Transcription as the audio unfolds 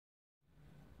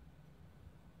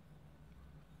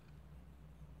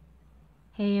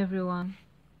Hey everyone,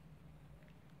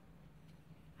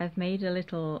 I've made a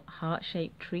little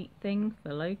heart-shaped treat thing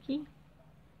for Loki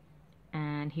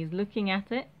and he's looking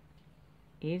at it.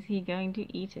 Is he going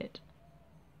to eat it?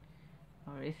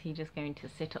 Or is he just going to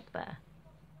sit up there?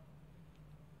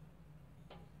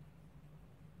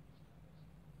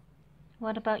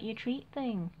 What about your treat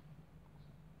thing?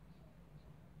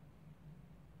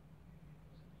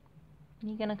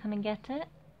 You gonna come and get it?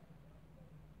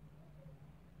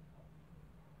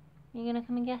 You gonna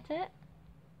come and get it?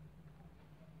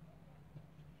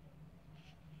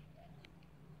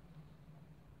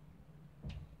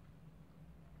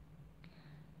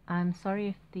 I'm sorry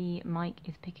if the mic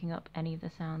is picking up any of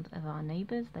the sounds of our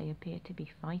neighbours. They appear to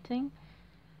be fighting.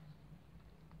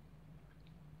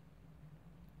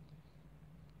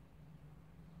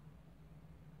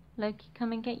 Loki,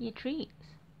 come and get your treats.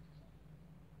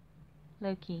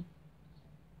 Loki,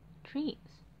 treats.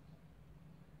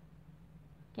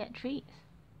 Get treats.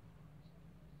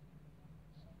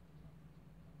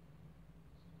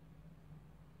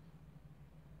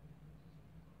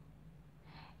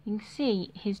 You can see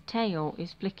his tail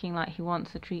is flicking like he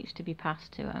wants the treats to be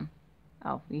passed to him.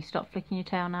 Oh, you stop flicking your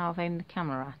tail now? I've aimed the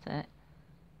camera at it.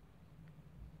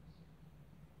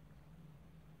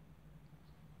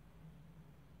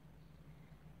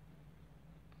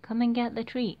 Come and get the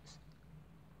treats.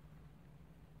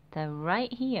 They're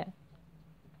right here.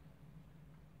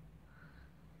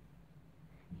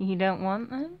 You don't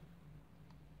want them?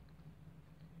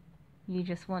 You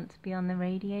just want to be on the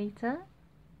radiator?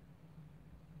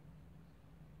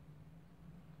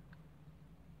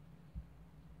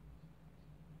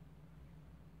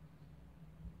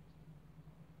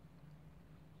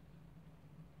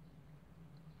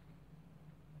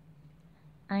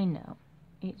 I know,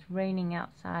 it's raining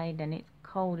outside and it's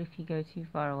cold if you go too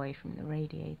far away from the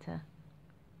radiator.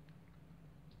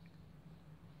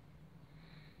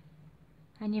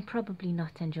 And you're probably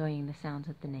not enjoying the sounds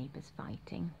of the neighbours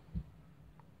fighting.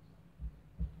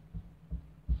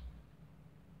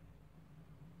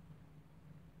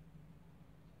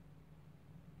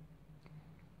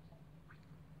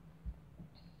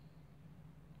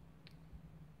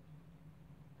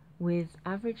 With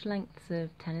average lengths of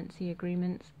tenancy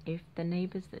agreements, if the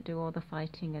neighbours that do all the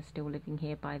fighting are still living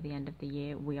here by the end of the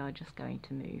year, we are just going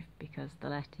to move because the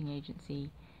letting agency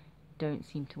don't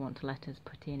seem to want to let us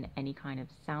put in any kind of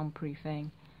soundproofing.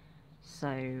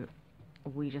 So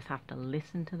we just have to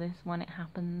listen to this when it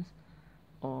happens,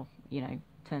 or, you know,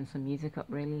 turn some music up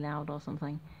really loud or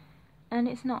something. And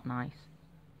it's not nice.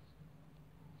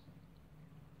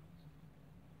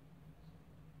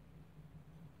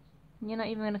 You're not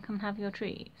even going to come have your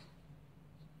treats?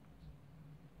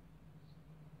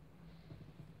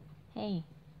 Hey.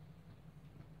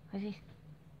 What's this?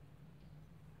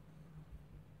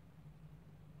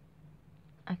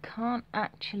 I can't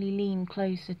actually lean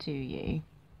closer to you.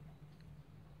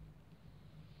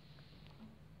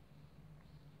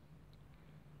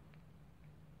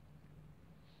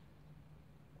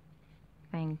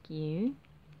 Thank you.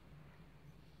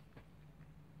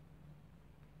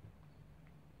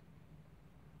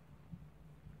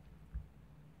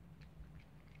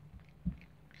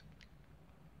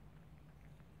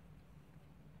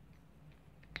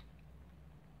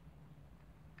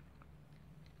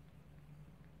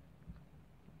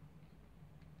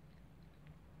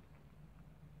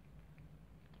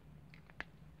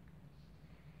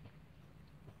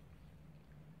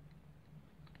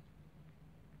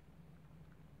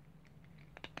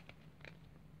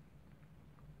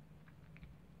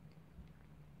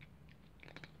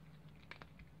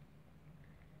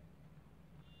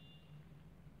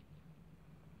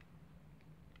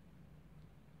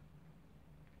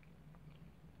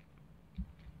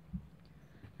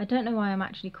 I don't know why I'm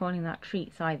actually calling that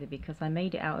treats either, because I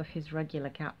made it out of his regular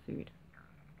cat food.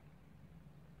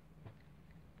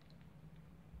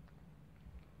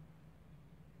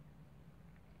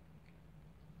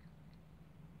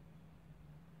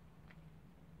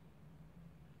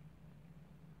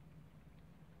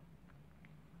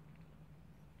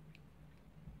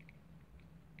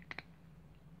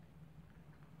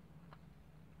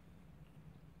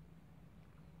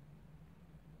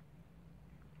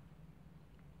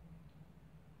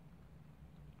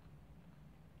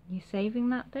 You saving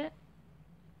that bit?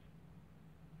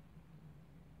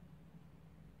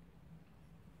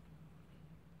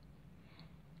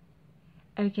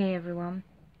 Okay everyone,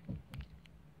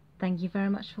 thank you very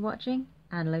much for watching,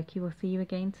 and Loki will see you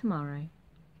again tomorrow.